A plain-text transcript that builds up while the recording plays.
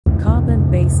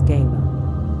carbon-based gamer.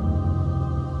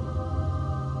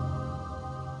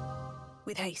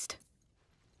 With haste.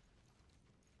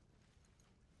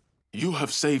 You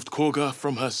have saved Korga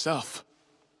from herself.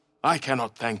 I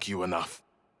cannot thank you enough.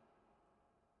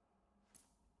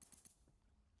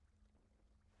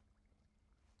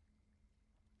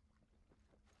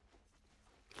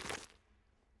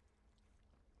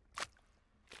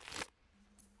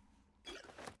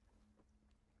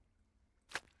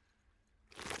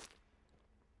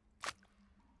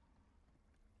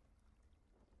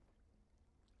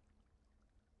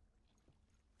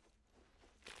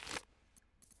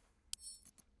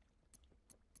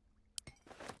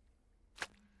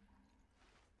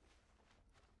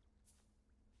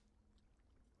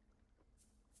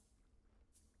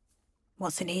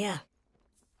 What's in here?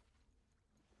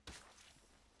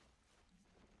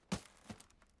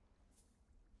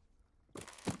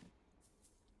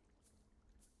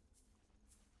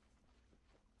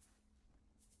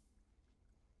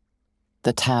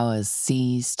 The towers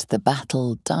seized, the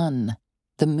battle done.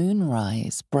 The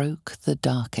moonrise broke the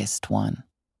darkest one.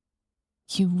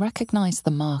 You recognize the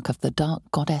mark of the dark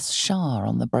goddess Shar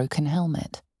on the broken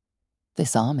helmet.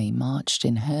 This army marched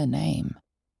in her name.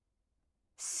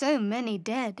 So many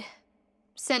dead.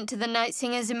 Sent to the Night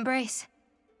Singer's embrace.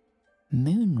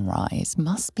 Moonrise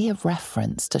must be a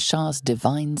reference to Shar's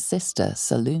divine sister,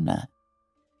 Selûne.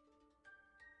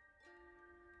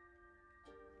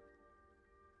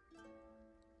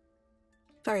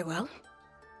 Very well.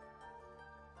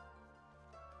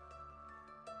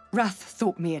 Wrath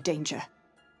thought me a danger.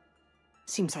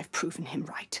 Seems I've proven him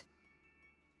right.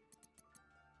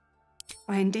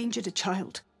 I endangered a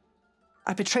child.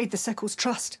 I betrayed the Sekul's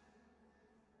trust.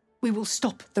 We will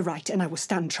stop the right, and I will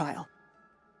stand trial.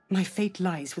 My fate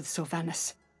lies with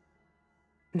Sylvanus.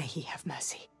 May he have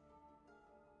mercy.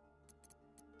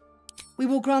 We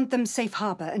will grant them safe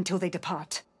harbor until they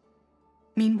depart.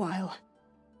 Meanwhile,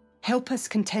 help us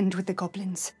contend with the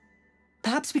goblins.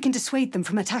 Perhaps we can dissuade them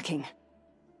from attacking.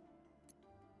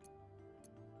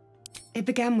 It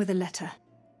began with a letter.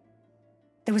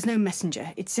 There was no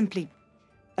messenger, it simply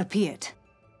appeared.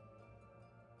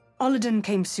 Olladin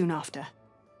came soon after.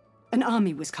 An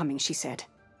army was coming, she said.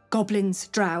 Goblins,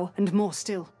 drow, and more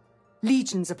still.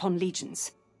 Legions upon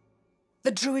legions. The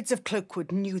druids of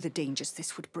Cloakwood knew the dangers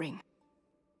this would bring.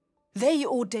 They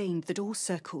ordained that all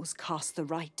circles cast the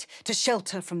right to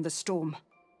shelter from the storm.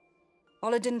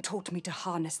 Olladin taught me to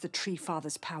harness the Tree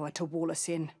Father's power to wall us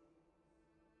in.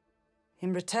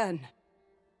 In return,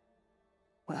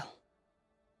 well,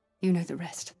 you know the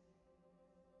rest.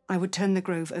 I would turn the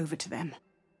grove over to them.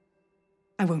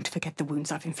 I won't forget the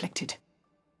wounds I've inflicted.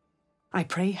 I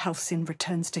pray Halcyon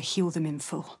returns to heal them in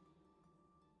full.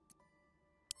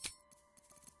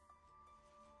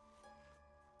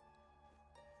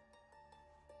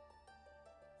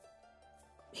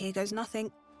 Here goes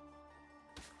nothing.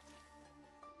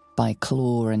 By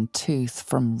claw and tooth,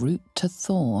 from root to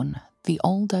thorn, the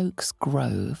old oak's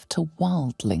grove to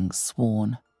wildlings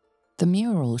sworn. The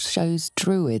mural shows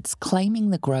druids claiming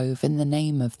the grove in the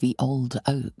name of the old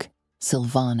oak,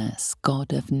 Sylvanus,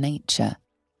 god of nature.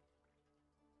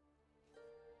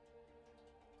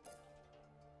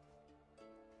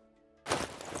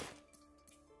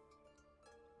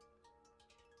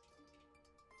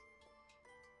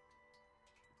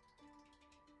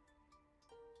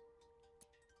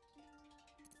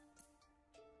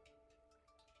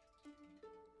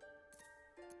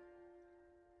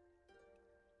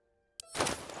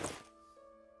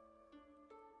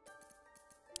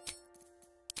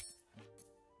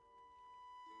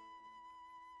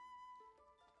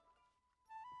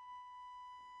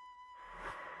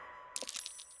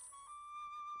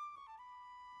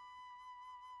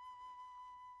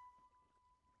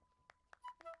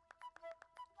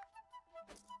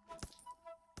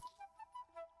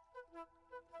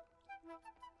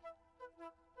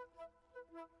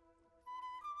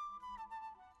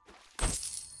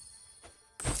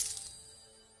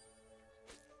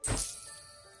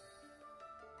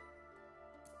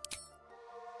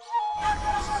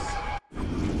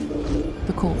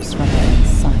 The corpse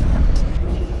remains silent.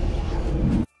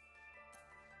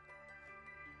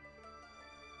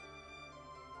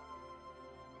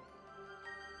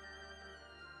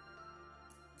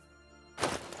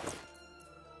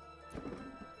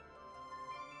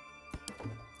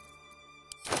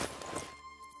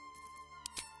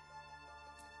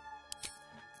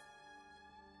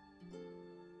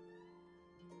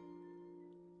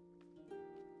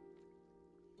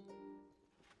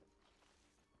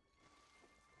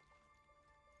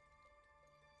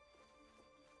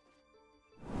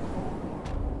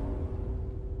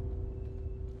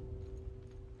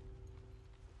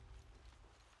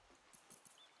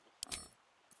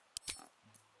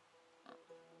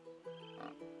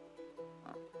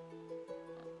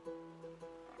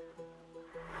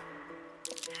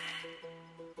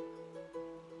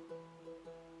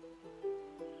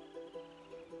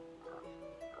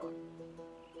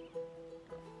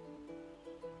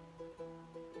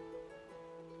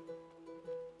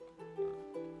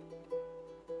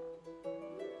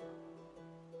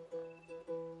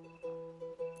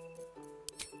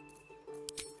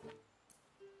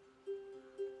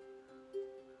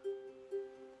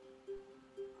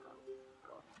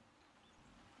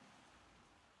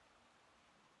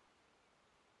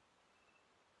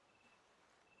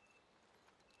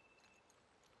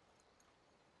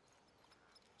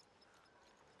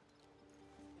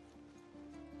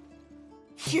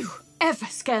 You ever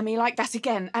scare me like that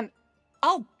again, and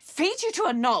I'll feed you to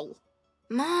a knoll.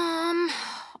 Mom,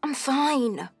 I'm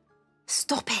fine.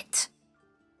 Stop it.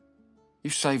 You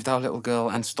saved our little girl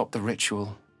and stopped the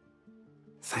ritual.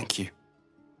 Thank you.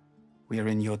 We are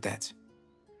in your debt.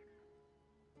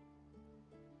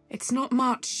 It's not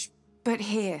much, but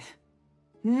here.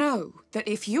 Know that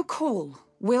if you call,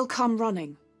 we'll come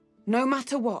running, no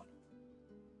matter what.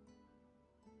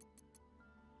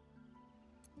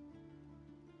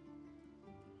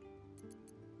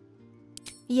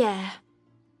 Yeah.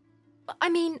 I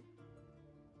mean,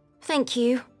 thank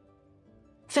you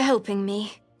for helping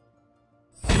me.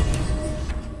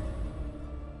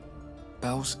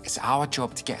 Bells, it's our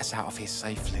job to get us out of here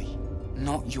safely,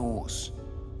 not yours.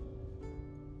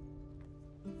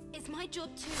 It's my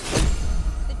job too.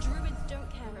 The druids don't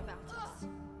care about us.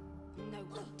 No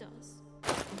one does.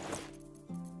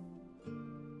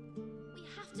 We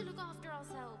have to look after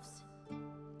ourselves.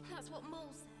 That's what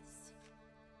Mole says.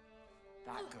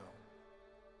 That girl.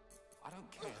 I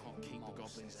don't care. Can't keep the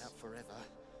goblins out forever.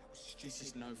 This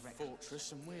is no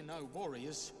fortress and we're no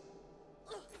warriors.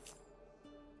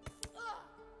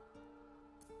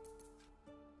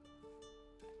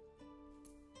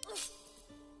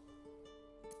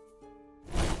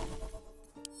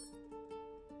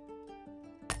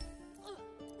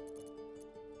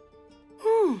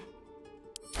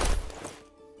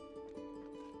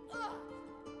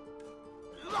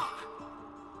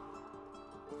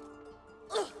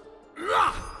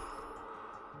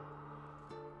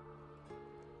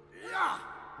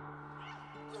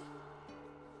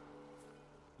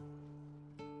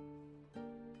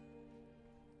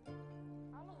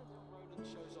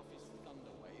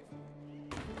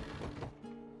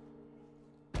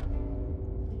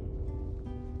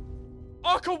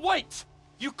 Arka, wait!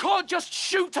 You can't just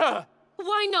shoot her!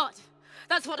 Why not?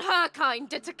 That's what her kind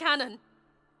did to Cannon.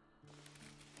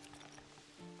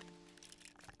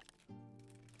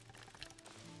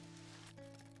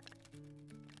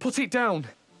 Put it down.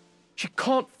 She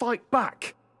can't fight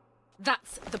back.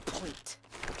 That's the point.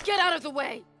 Get out of the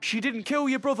way! She didn't kill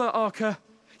your brother, Arka.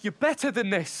 You're better than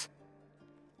this.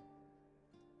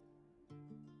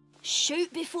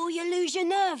 Shoot before you lose your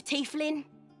nerve, Tieflin.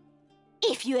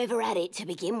 If you ever had it to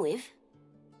begin with.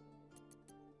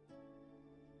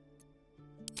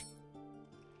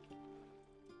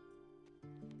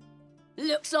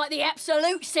 Looks like the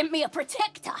Absolute sent me a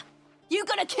protector. You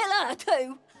gonna kill her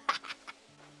too?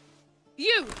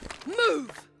 You! Move!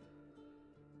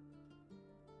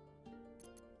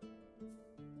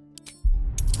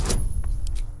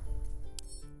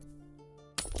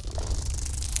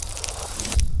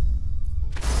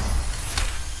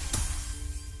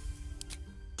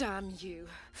 Damn you.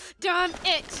 Damn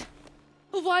it!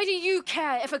 Why do you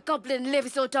care if a goblin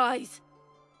lives or dies?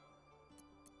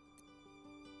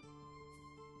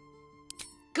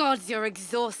 Gods, you're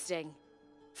exhausting.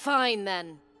 Fine,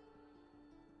 then.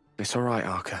 It's all right,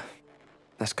 Arka.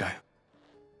 Let's go.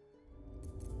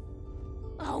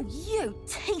 Oh, you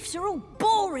Tiefs are all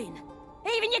boring.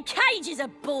 Even your cages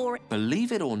are boring.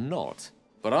 Believe it or not,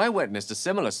 but I witnessed a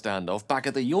similar standoff back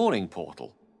at the Yawning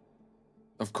Portal.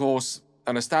 Of course,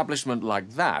 an establishment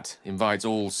like that invites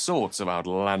all sorts of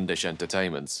outlandish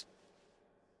entertainments.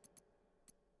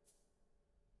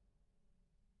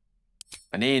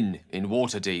 An inn in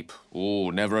Waterdeep.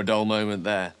 Ooh, never a dull moment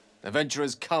there.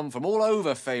 Adventurers come from all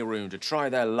over Faerun to try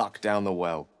their luck down the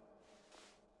well.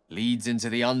 Leads into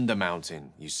the Undermountain,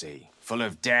 you see, full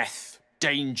of death,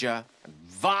 danger, and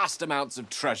vast amounts of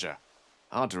treasure.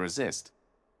 Hard to resist.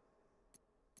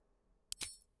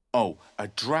 Oh, a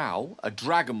drow, a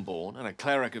dragonborn, and a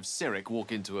cleric of Cyric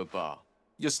walk into a bar.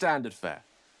 Your standard fare.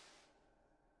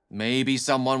 Maybe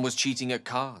someone was cheating at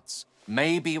cards.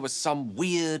 Maybe it was some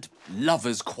weird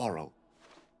lover's quarrel.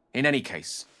 In any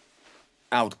case,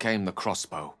 out came the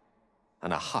crossbow,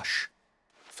 and a hush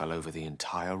fell over the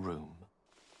entire room.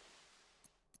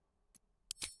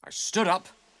 I stood up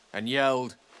and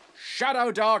yelled,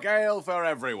 "Shadow Dark Ale for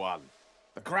everyone!"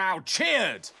 The crowd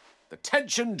cheered. The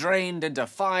tension drained into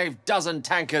 6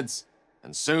 tankards,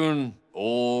 and soon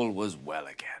all was well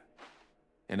again.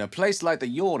 In a place like the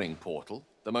Yawning Portal,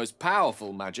 the most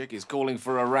powerful magic is calling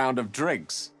for a round of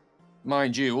drinks.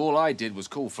 Mind you, all I did was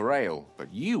call for ale,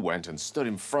 but you went and stood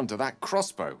in front of that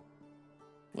crossbow.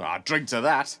 Well, I'd drink to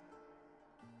that.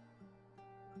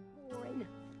 Boring.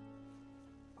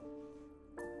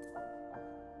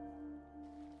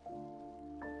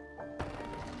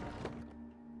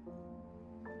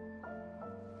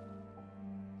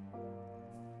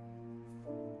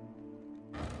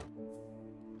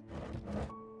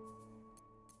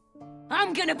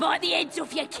 I'm gonna bite the heads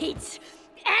off your kids.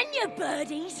 And your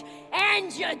birdies,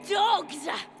 and your dogs!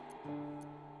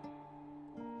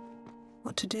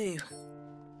 What to do?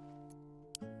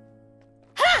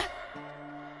 Ha!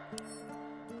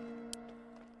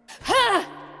 Ha!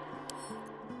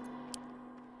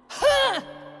 Ha!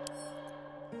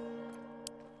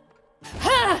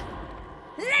 Ha!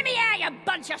 Let me out, you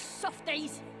bunch of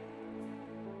softies!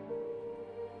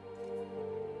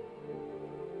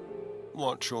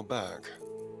 Watch your back.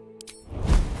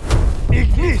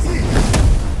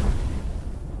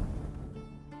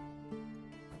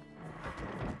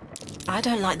 I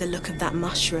don't like the look of that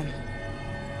mushroom.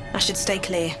 I should stay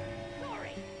clear.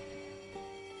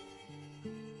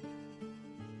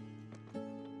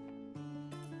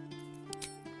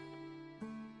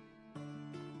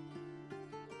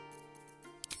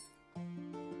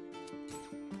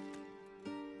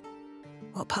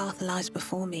 What path lies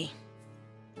before me?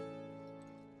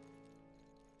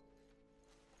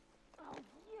 Oh,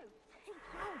 you teach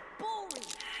are all boring.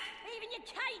 Even your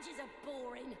cages are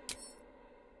boring.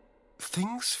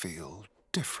 Things feel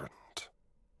different.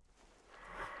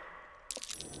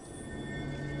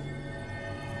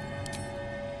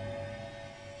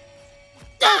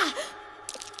 Ah!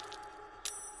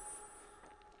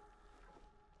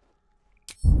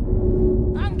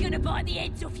 I'm gonna bite the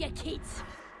heads off your kids,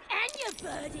 and your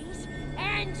birdies,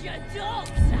 and your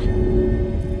dogs.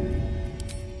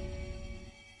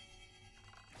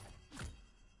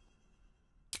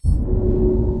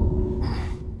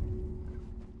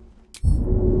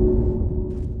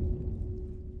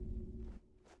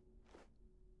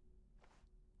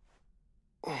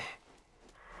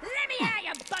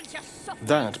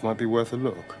 That might be worth a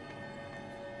look.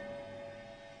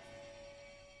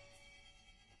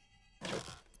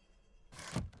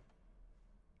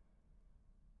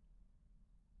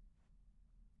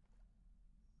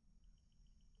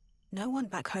 No one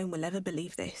back home will ever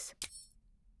believe this.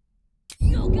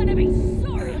 You're gonna be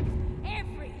sorry,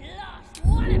 every last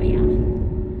one of you.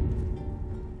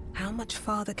 How much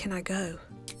farther can I go?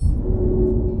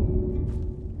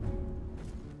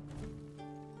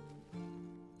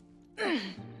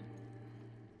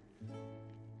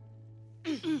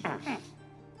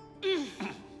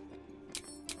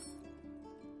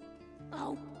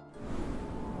 Oh.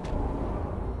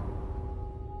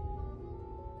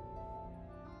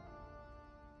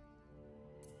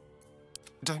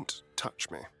 Don't touch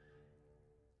me.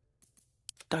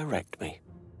 Direct me.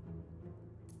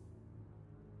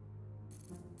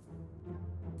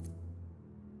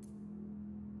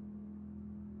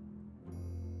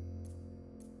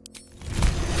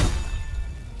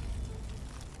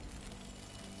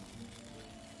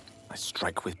 I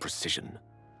strike with precision.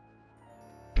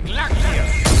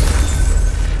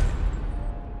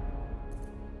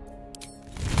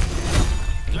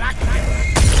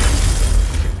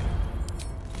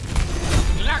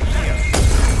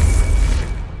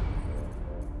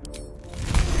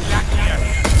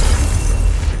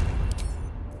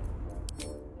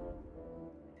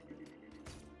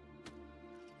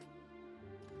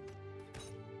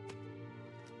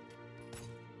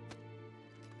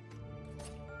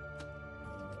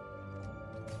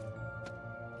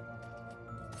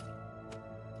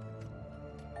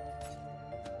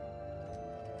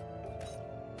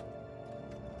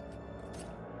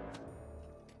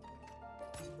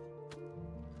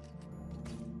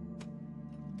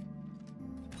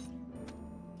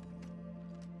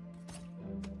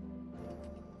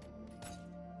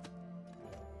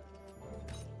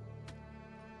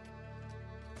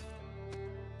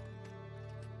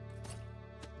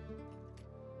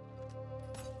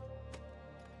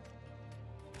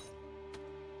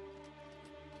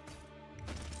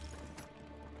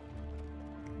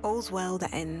 All's well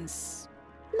that ends.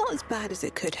 Not as bad as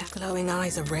it could have. Glowing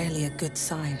eyes are rarely a good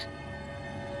sign.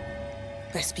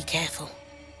 Best be careful.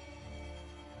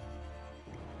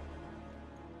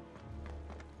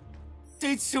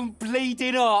 Did some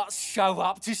bleeding arts show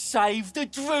up to save the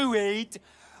druid?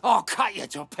 I'll cut you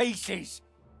to pieces.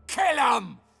 Kill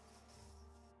 'em!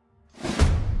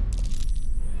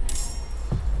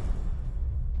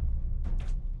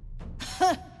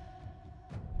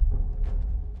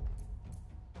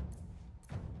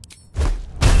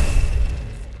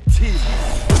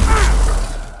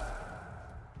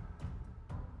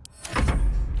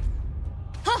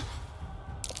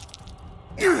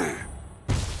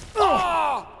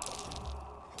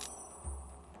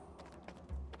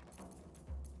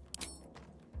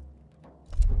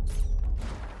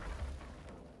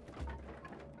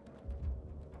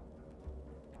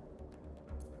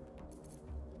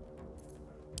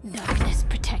 Darkness,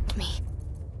 protect me.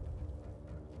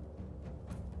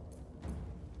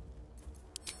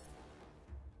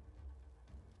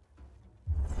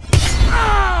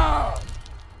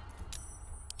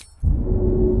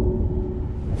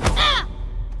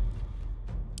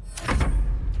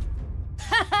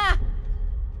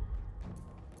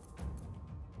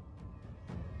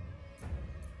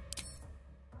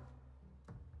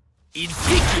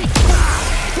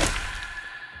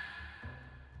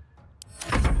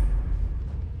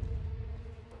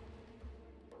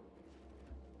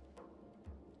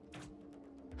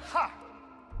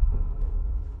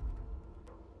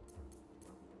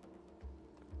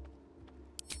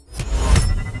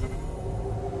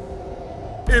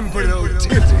 Infidel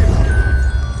titties!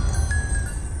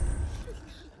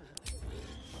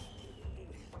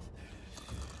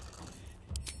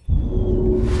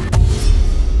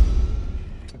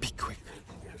 Be quick.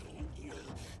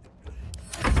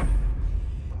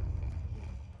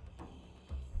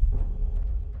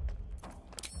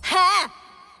 Ha!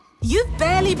 You've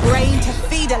barely brain to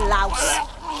feed a louse.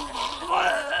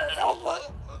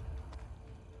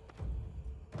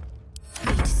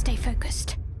 Need to stay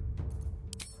focused.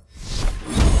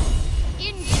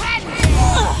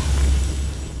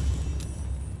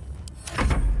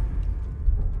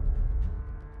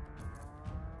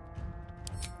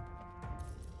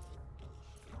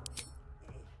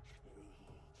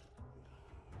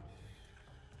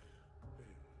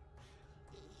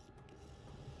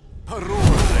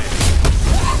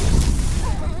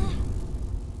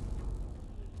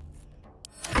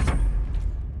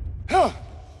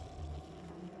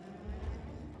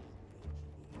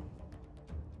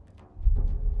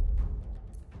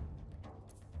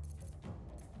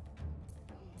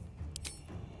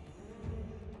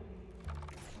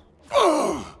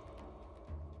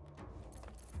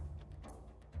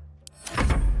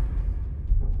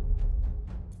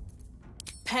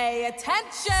 Pay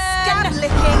attention!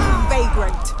 Scab-licking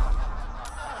vagrant.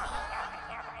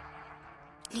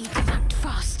 Need to act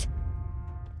fast.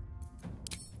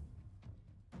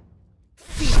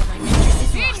 Feel my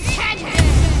mistress is lost.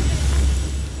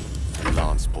 The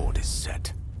lance board is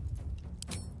set.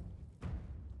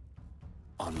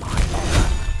 On my honor.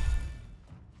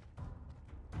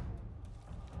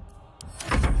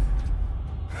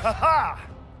 Ha-ha!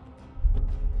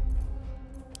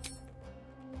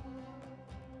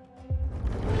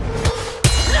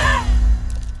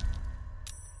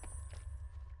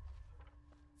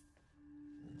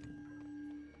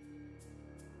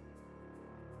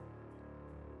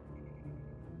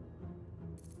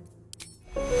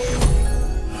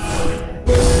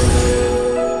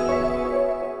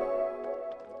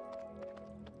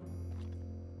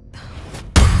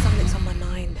 Something's on my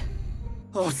mind.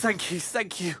 Oh, thank you,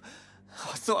 thank you.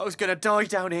 I thought I was gonna die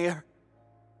down here.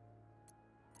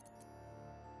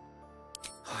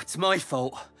 Oh, it's my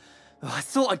fault. I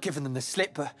thought I'd given them the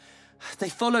slip, but they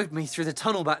followed me through the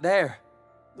tunnel back there.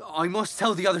 I must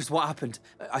tell the others what happened.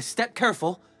 I stepped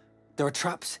careful. There are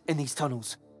traps in these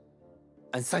tunnels.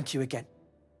 And thank you again.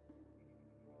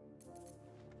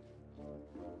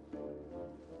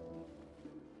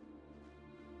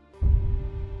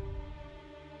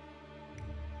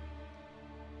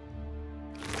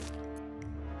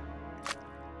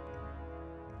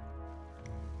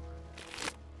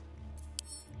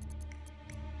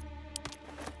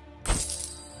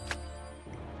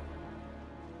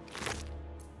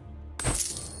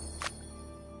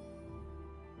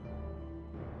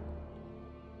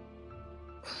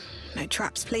 No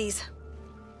traps, please.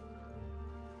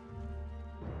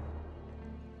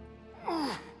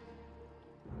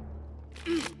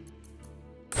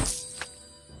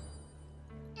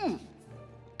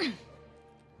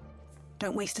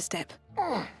 Don't waste a step.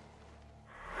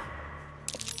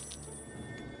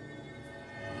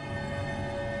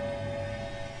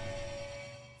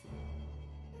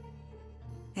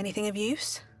 Anything of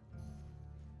use?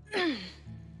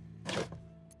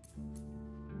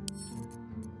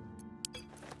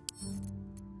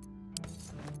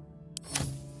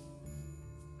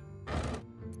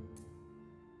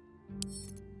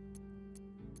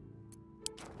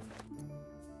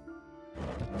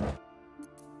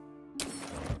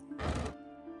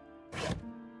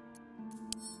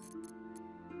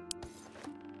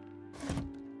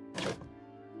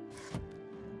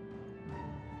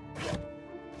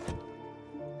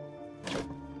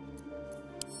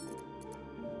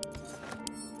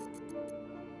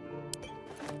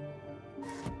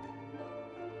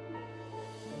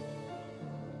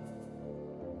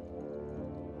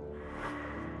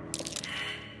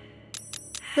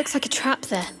 Looks like a trap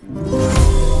there.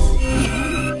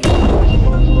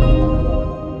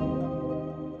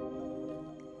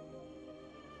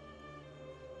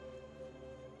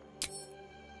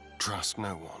 Trust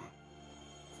no one.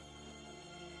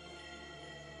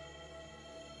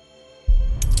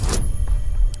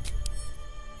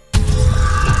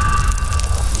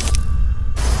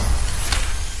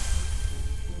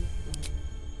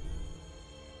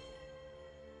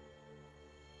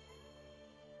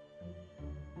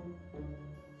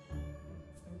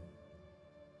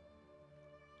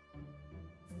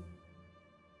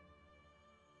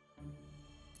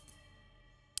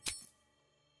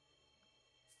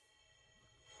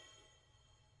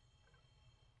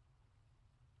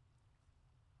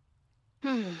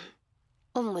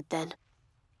 Onward then.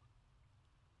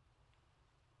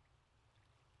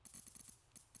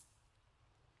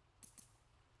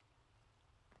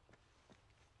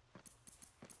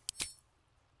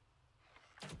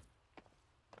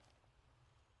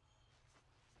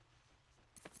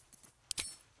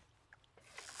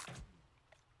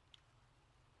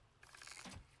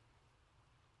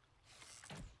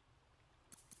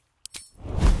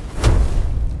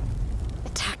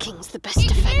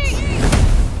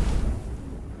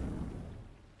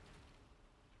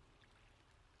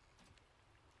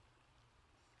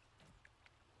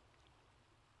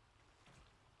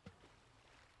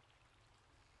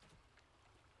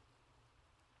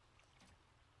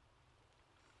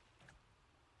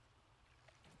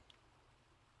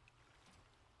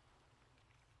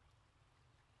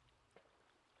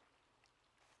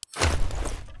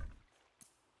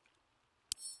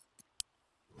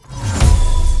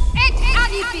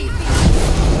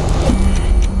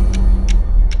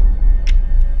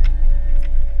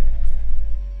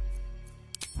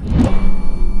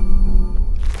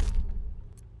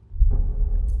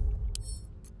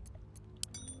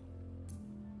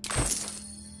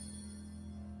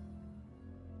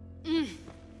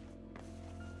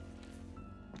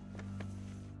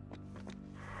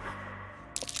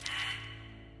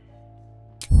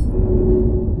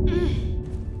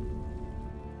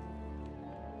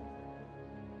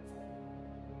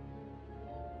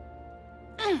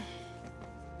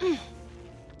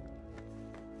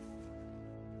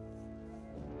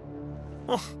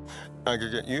 Oh, I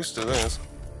could get used to this.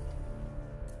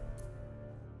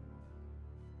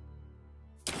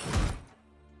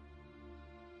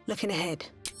 Looking ahead.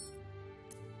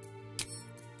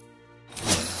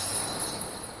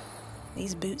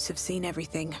 These boots have seen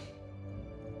everything.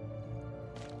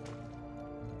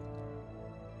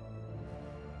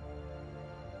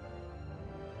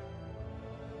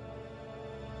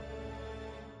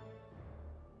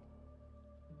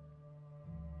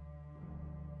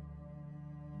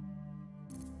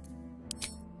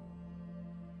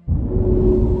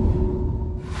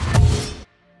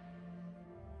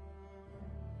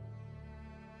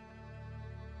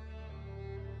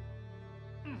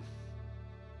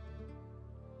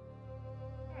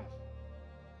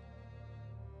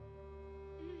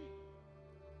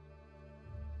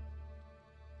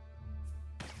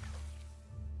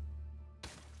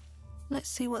 Let's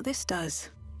see what this does.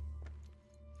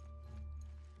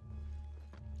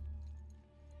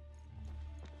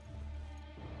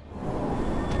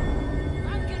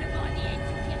 I'm gonna buy the ends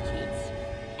of your kids,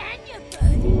 and your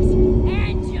birdies,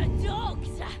 and your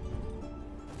dogs.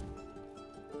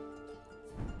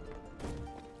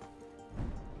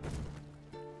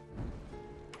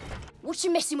 What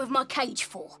you messing with my cage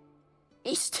for?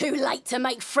 It's too late to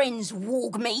make friends,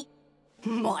 warg meat.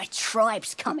 My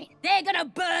tribe's coming. They're gonna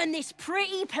burn this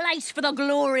pretty place for the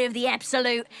glory of the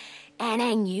Absolute and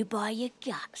hang you by your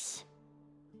guts.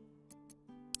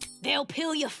 They'll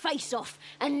peel your face off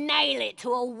and nail it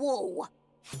to a wall.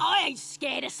 I ain't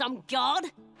scared of some god.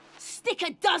 Stick a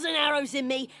dozen arrows in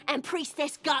me and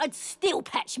Priestess Gut'd still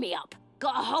patch me up.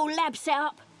 Got a whole lab set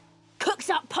up. Cooks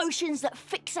up potions that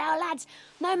fix our lads,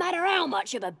 no matter how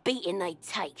much of a beating they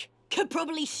take. Could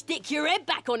probably stick your head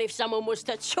back on if someone was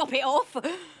to chop it off.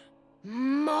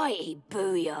 Mighty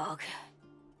booyog.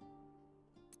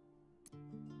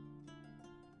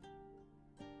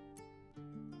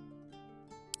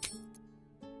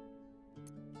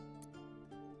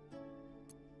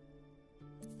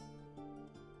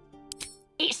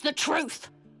 It's the truth.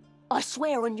 I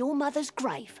swear on your mother's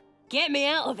grave. Get me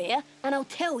out of here and I'll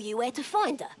tell you where to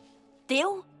find her.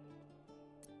 Deal?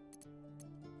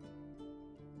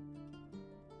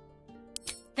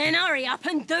 Then hurry up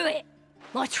and do it.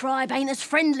 My tribe ain't as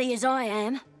friendly as I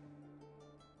am.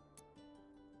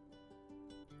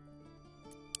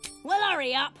 Well,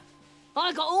 hurry up.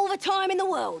 I got all the time in the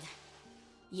world.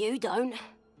 You don't.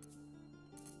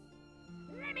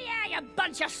 Let me out, you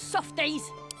bunch of softies.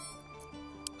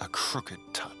 A crooked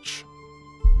touch.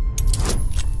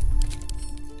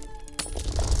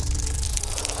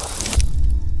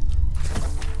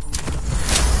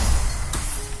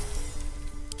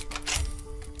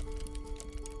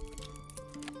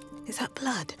 Is that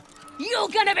blood? You're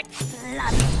gonna be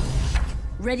bloody.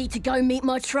 Ready to go meet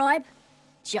my tribe?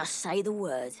 Just say the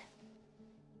word.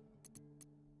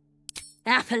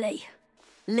 Happily.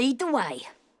 Lead the way.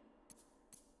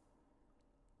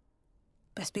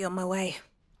 Best be on my way.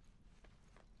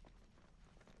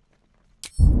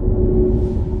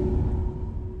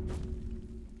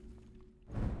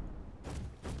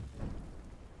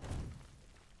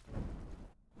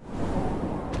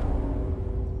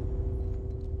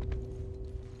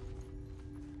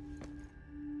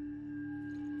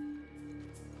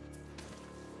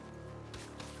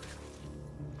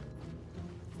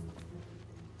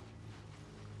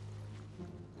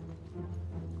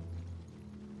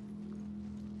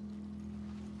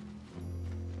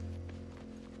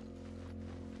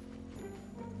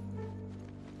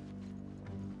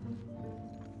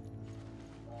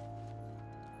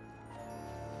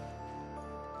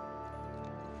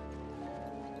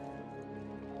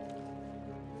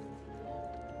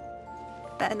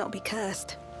 Better not be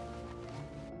cursed.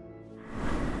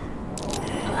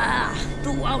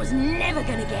 Thought I was never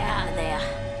gonna get out of there.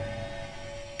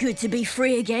 Good to be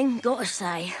free again, gotta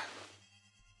say.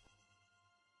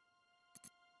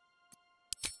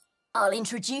 I'll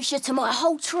introduce you to my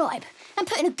whole tribe and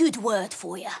put in a good word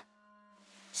for you.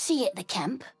 See you at the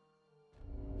camp.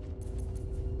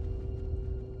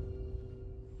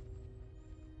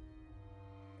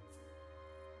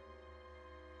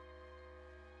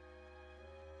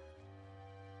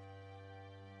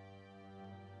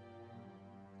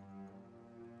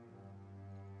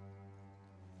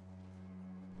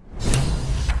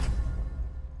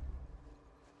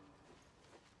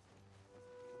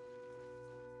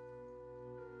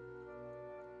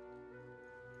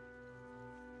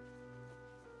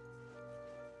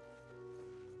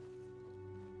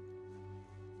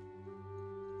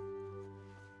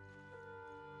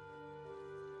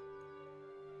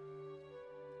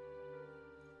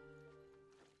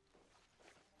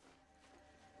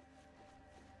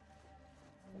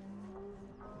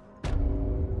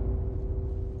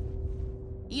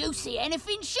 You see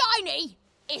anything shiny?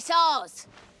 It's ours.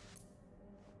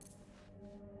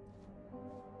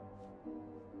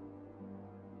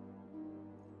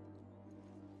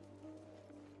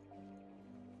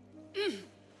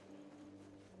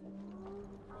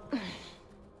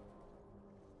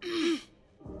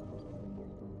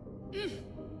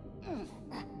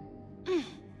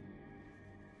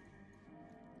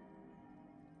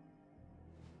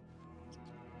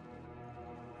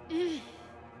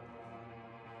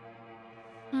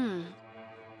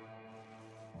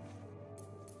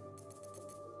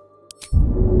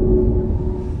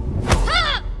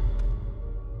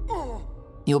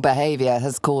 Your behavior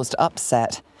has caused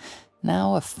upset.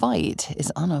 Now a fight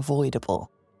is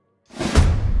unavoidable.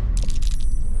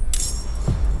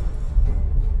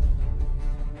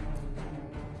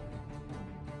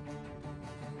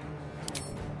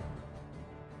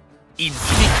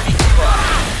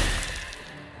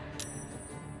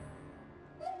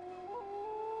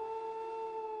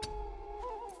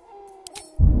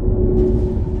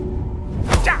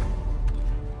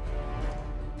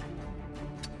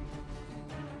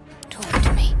 Talk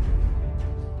to me.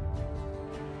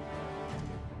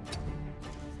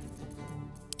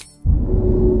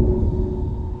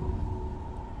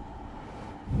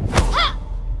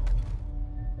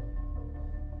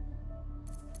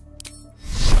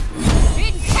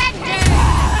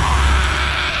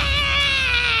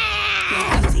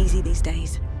 That was easy these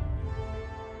days.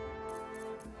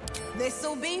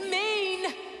 This'll be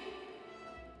mean!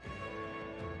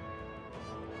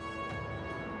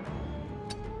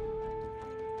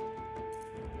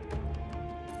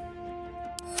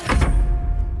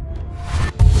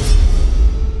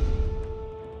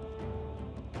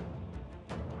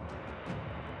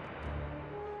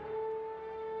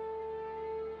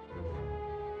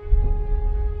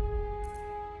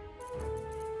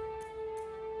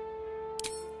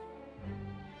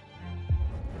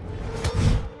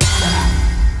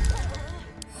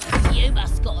 You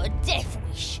must got a death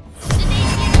wish. Sneaking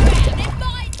around in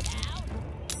my town.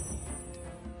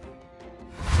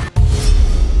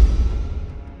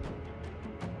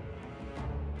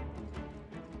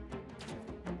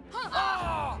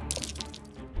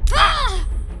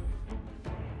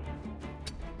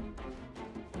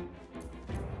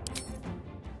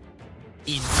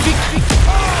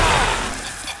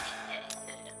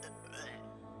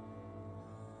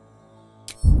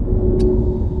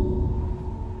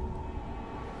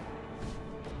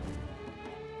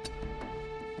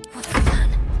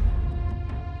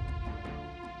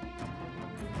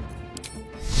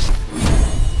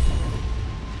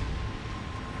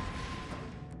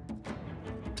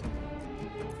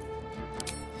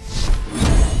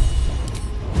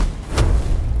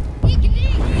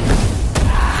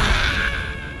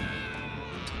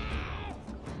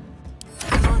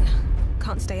 Come on,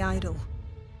 can't stay idle.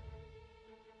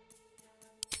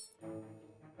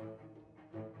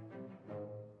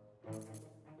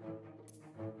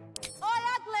 Oi,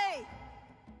 ugly!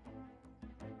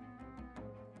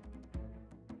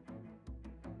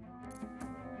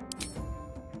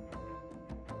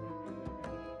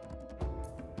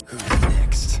 Who's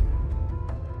next?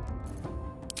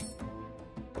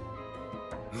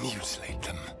 Mutilate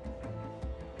them.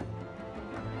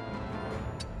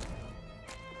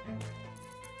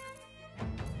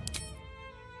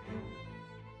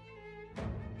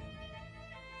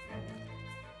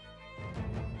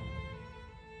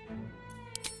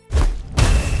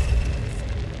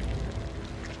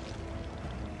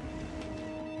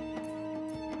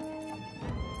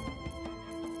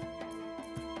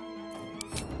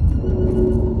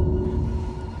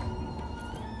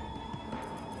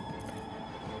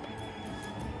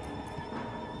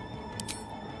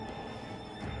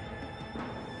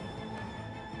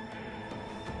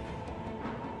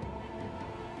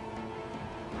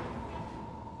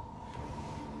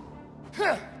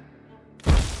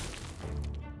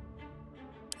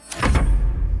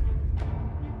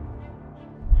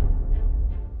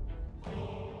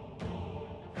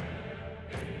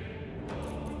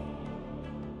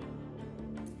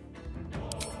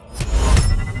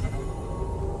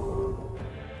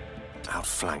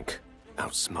 Outflank,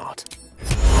 outsmart.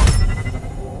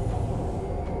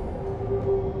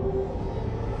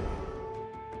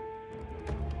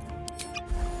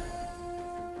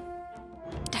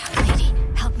 Dark Lady,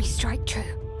 help me strike true.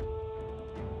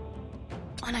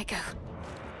 On I go.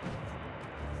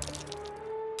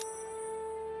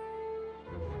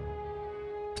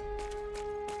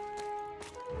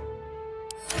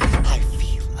 I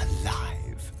feel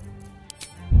alive.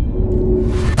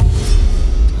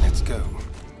 Let's go.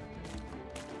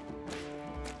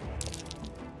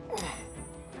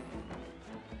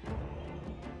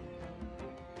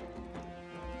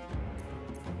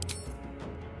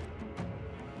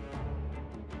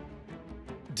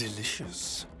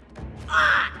 Delicious.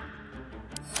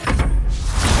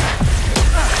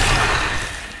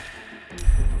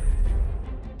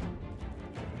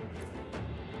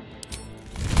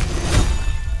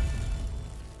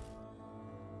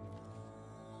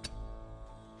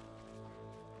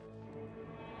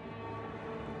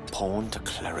 Pawn to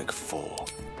cleric 4.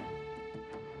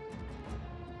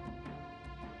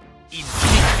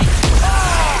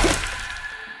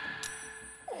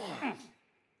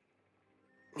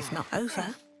 If not over,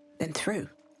 then through.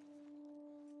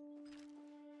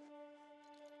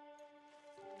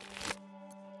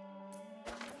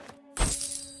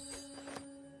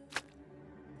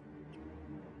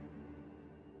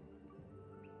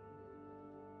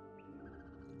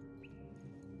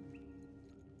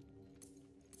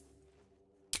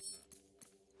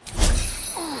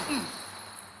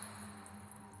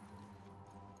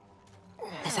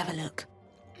 Let's have a look.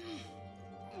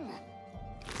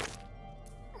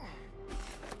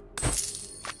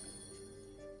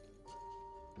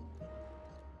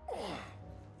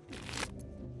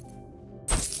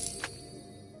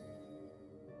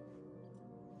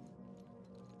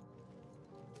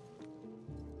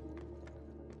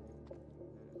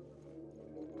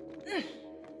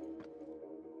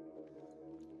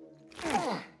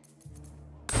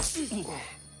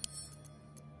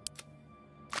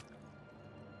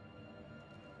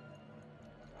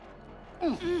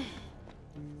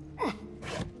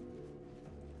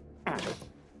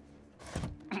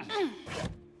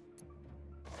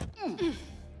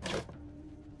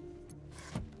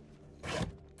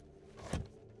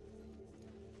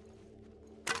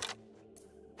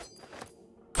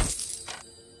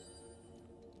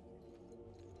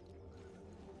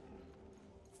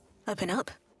 Open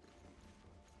up.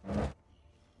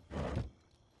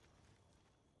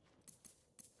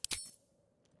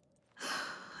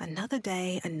 Another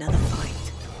day, another fight.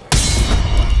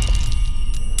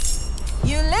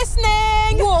 You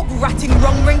listening? Warp ratting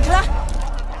wrong wrinkler.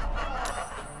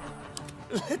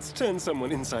 Let's turn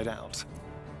someone inside out.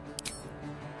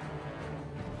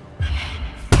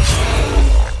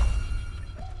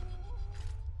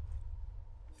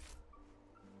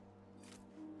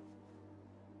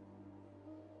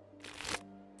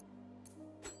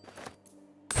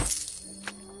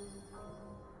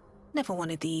 Never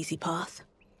wanted the easy path.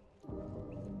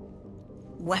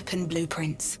 Weapon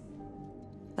blueprints.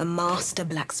 A master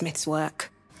blacksmith's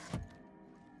work.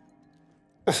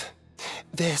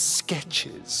 They're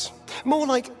sketches. More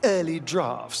like early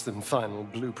drafts than final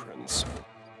blueprints.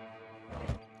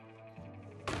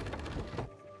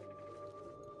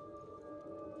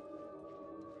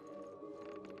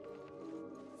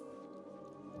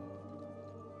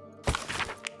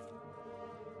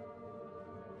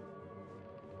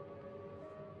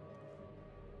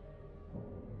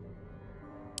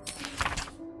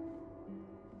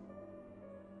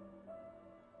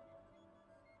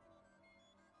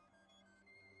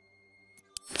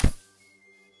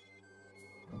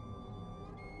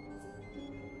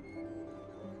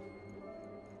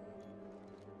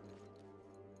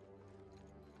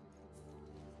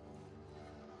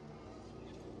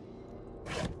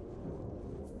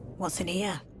 What's in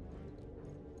here?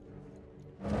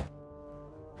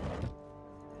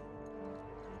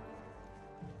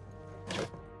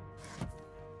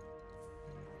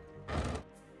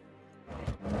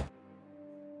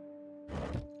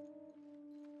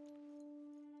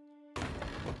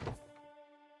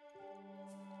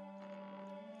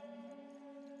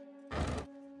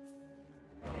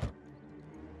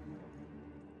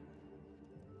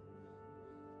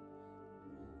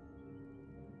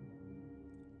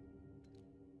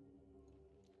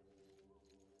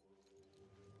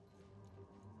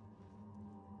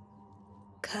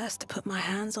 Cursed to put my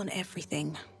hands on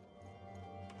everything.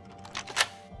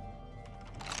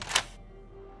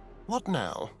 What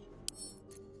now?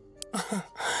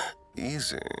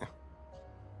 Easy.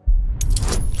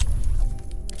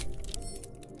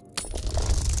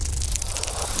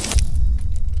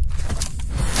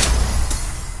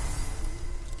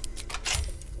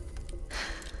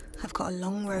 I've got a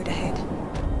long road ahead.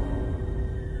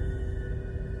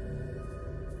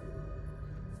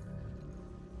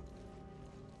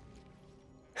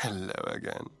 Hello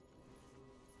again.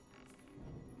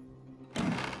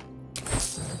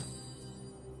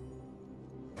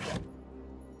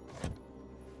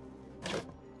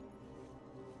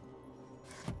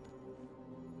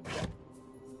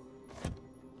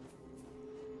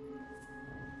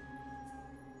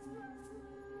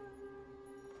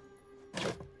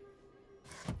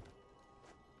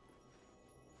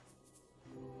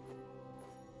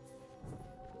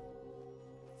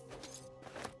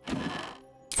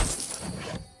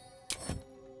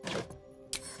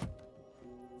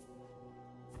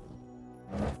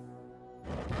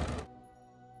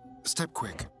 Step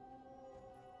quick.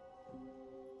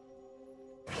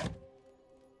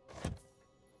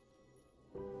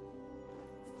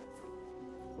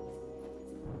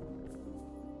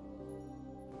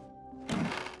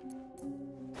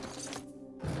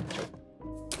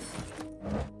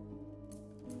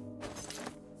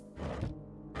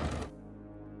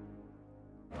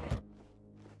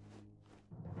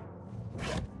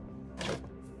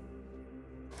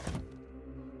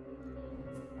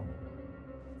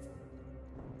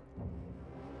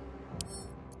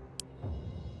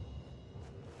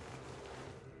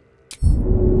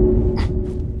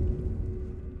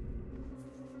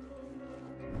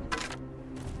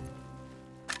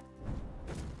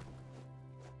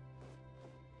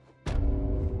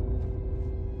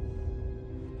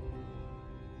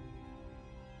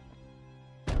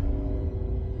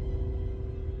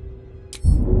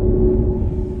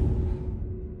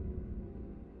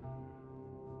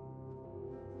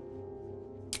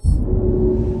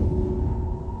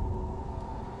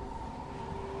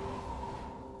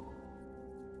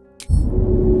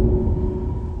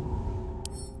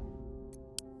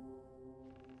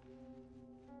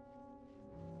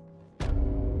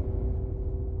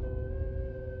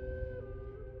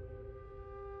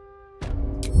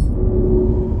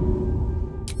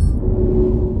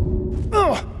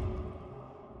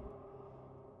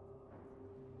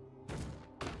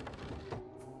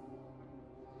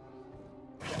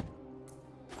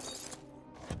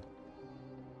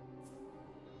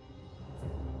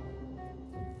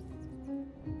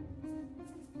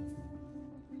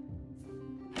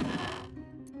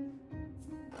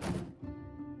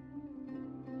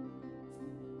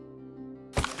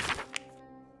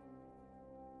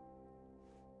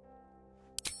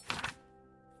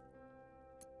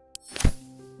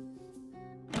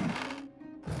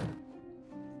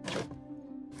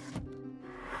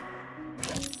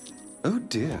 Oh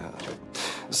dear.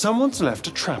 Someone's left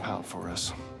a trap out for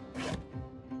us.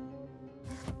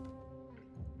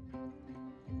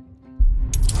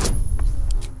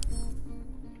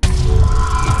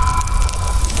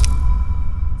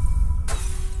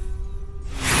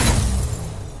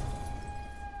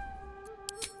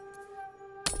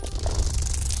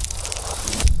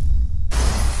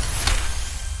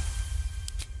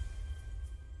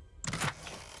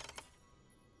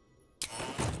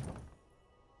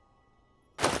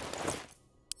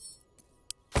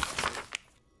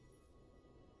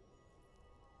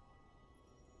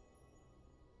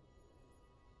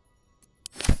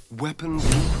 Weapon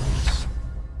blueprints.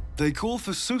 They call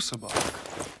for Susa bark.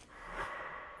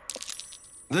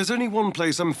 There's only one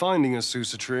place I'm finding a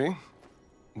Susa tree.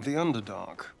 The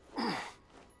Underdark.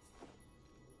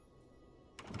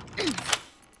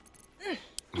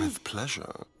 With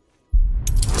pleasure.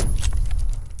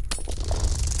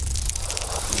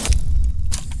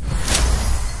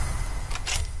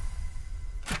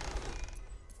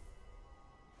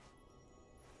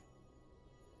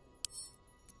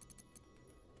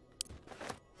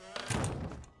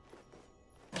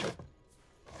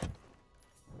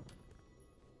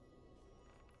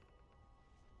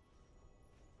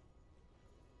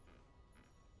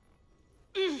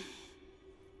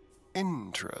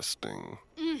 Interesting.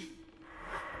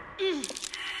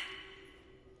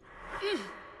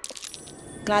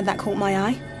 Glad that caught my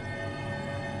eye.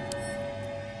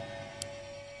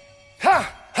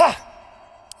 Ha! Ha!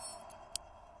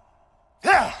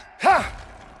 Ha! Ha!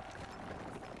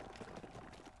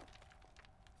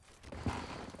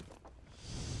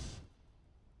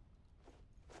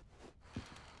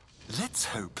 Let's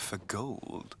hope for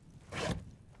gold.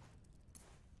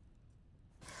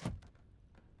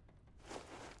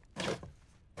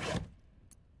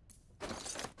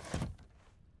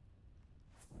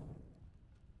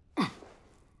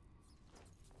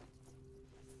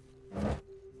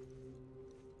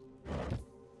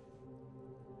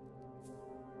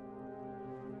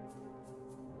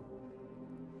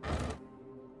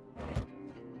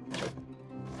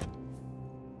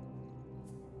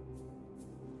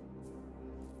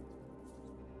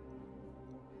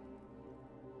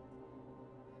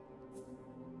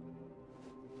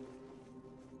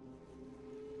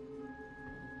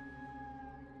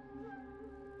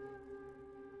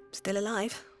 Still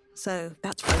alive, so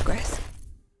that's progress.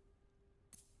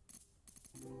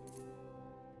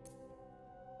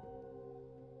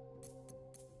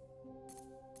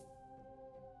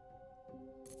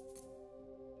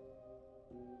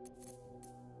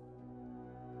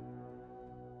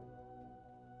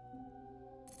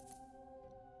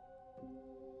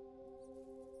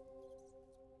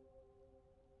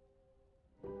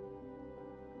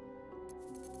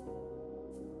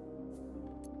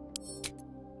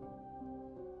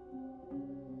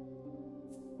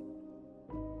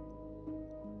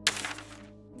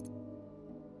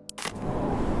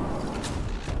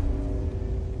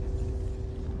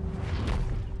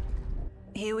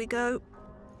 Here we go.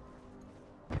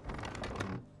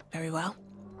 Very well.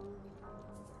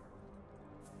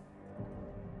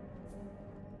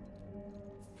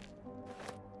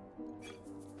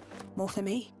 More for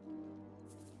me.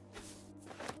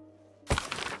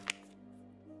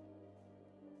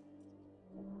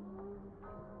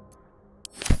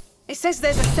 It says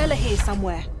there's a cellar here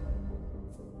somewhere.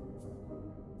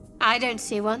 I don't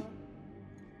see one.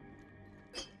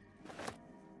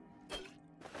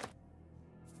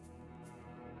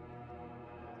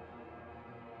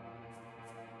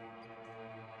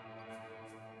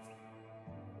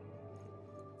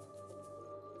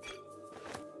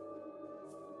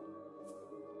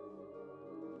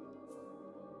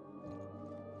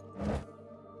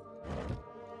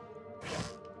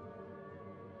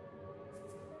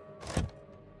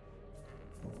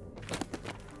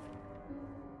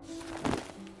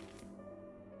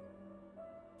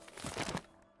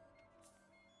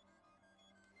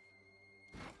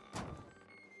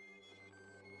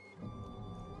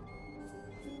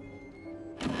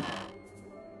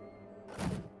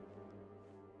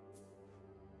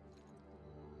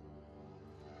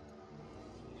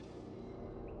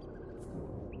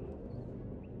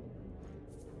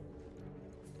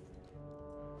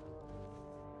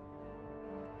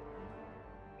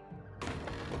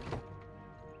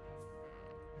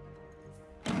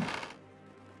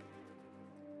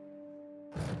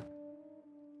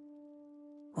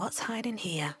 What's hiding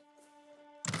here?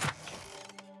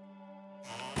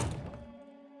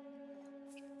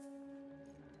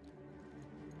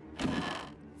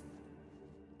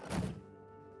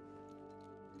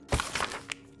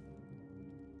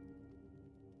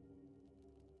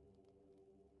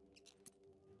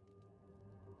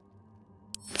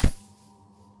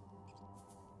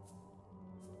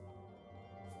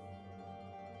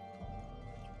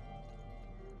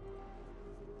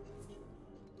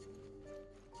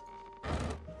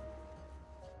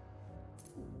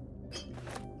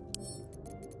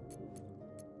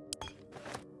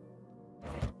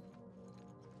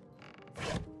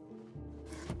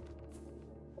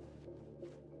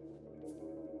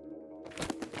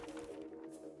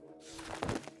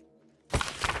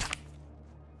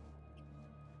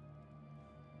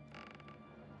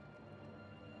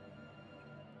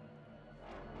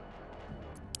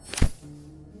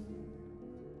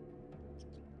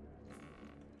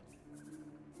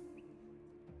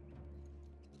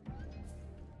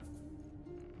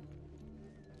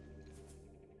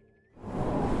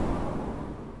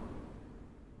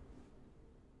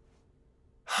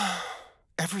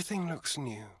 Everything looks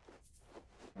new.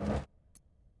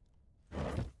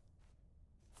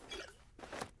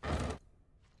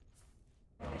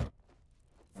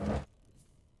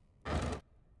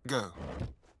 Go.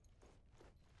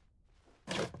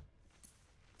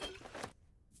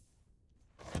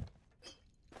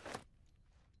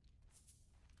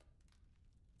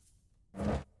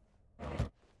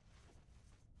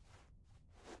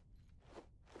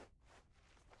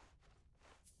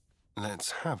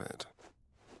 Let's have it.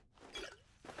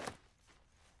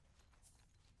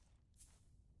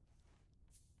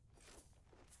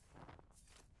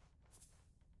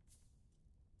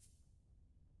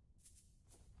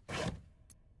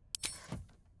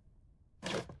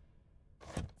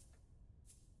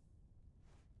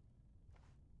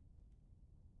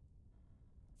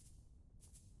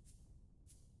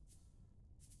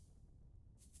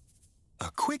 A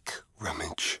quick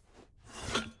rummage.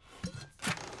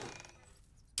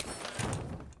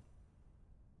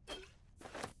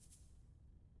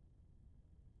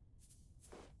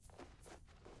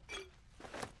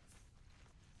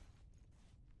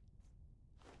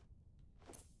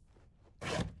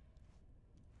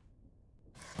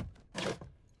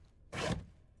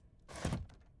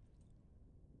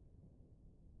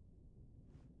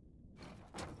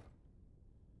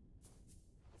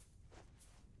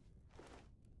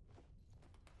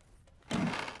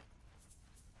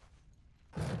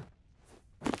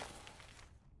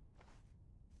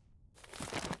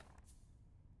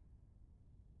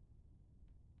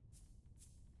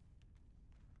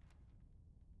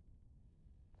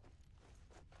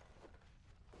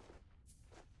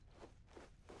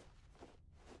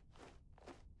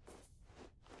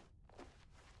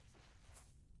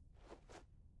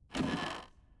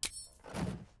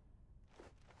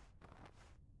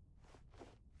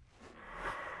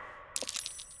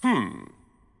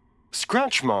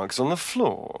 Scratch marks on the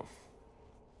floor.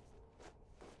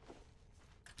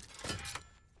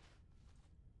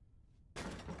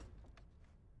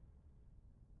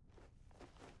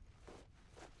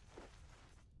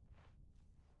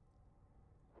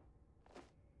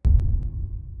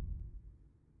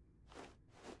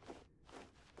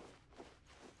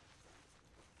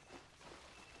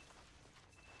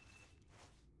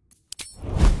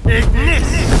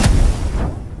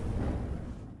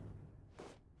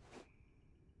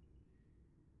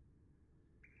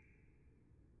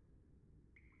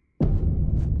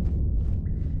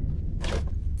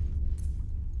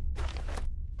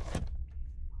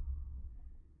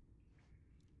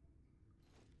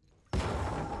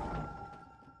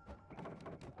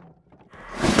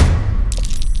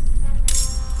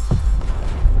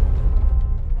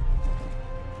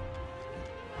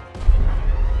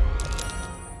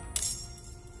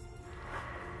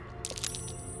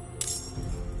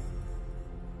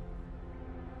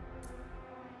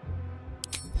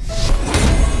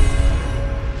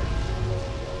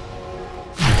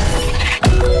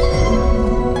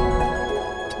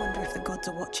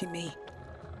 Are watching me.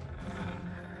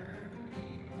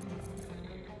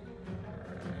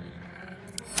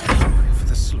 Hungry for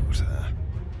the slaughter.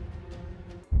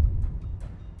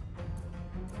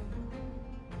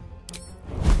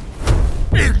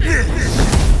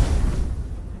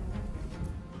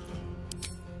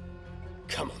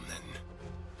 Come on then.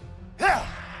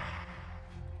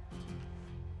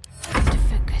 To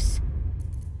focus.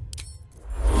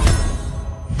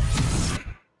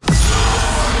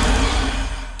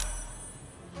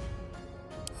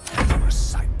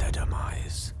 Recite their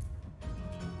demise.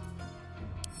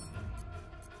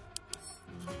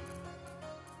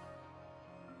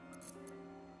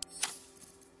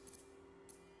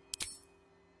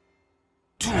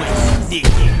 To extinct.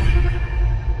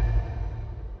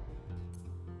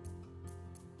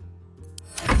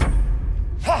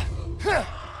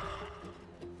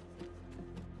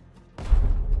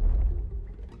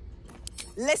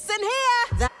 Listen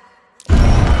here!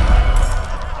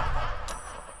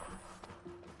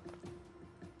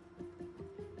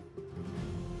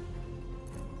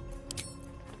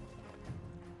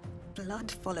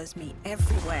 Blood follows me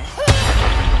everywhere.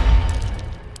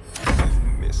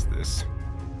 Missed this.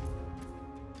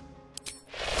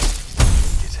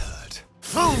 Get hurt.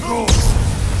 Baldur!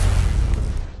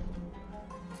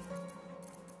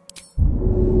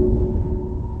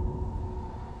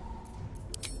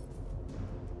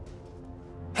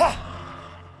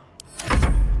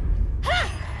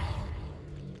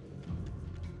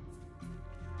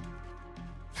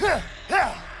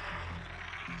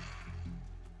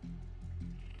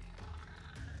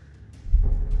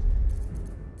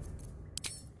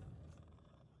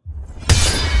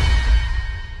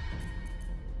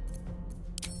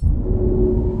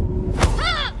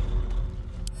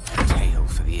 Tale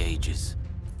for the ages.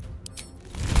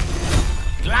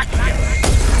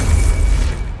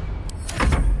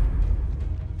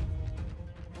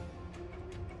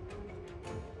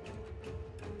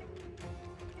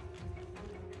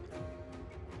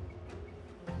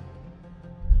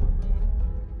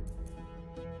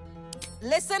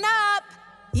 Listen up,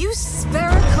 you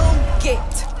spherical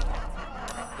git.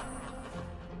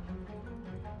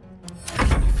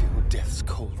 Can you feel death's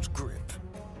cold grip?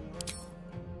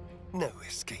 No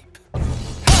escape.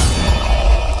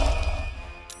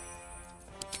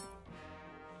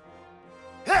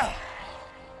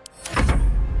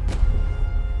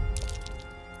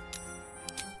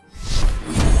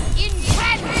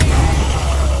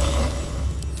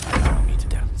 Allow me to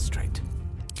demonstrate.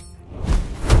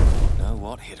 Know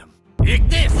what hit him?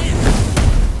 Ignis!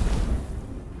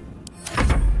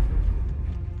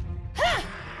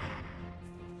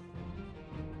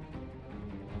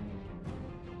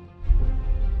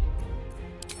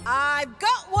 I've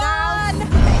got one! Thou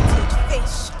fetid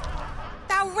fish!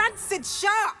 Thou rancid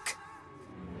shark!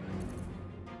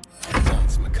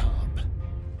 Dance macabre.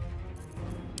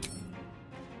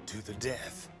 To the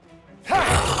death.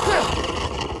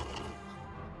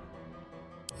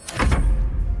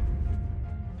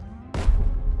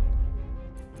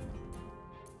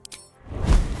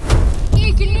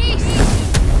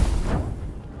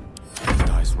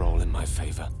 Dice roll in my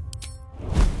favor.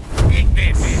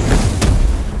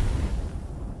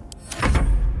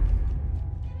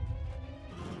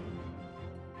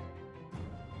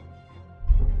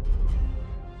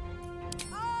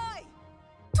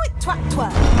 Twit twat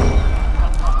twat!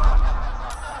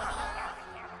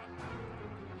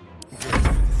 Go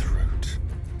for the throat.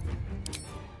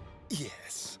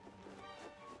 Yes.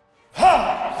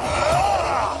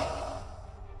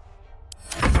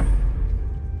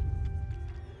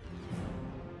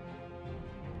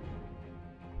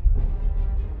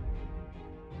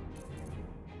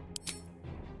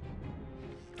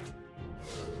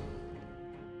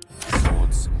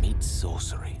 Swords meet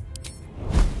sorcery.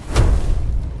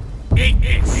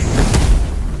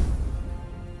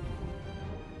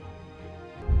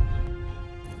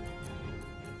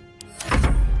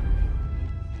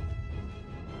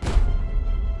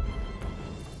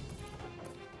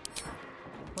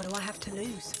 have to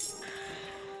lose?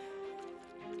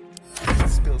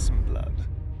 Spill some blood.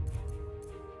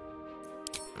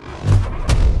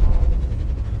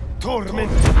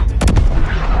 Tormented!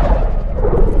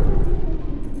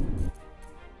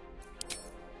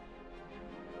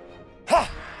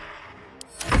 Ha!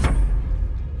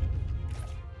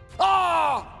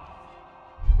 Ah!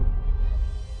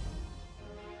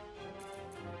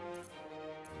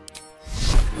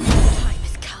 Time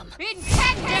has come.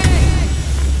 Intended!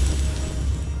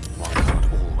 One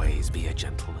can't always be a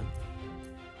gentleman.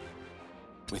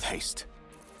 With haste.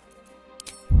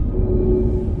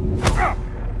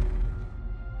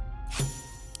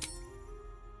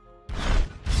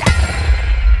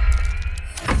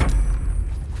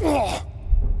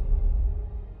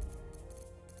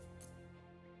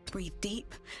 Breathe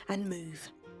deep and move.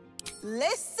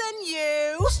 Listen,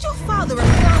 you! What's your father a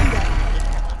flounder?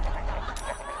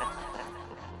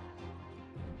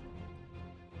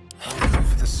 Hungry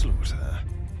for the slaughter.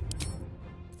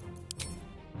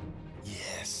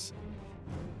 Yes.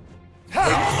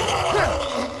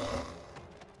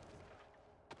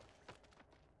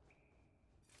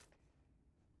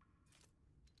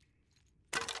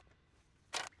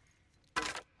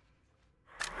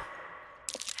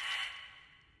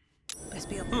 Best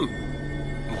be up.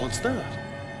 What's that?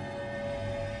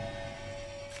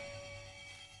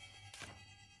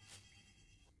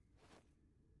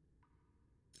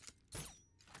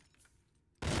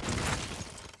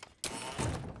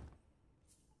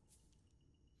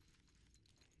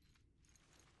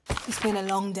 It's been a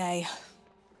long day.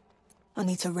 I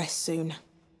need to rest soon.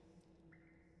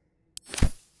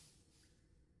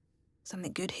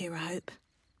 Something good here, I hope.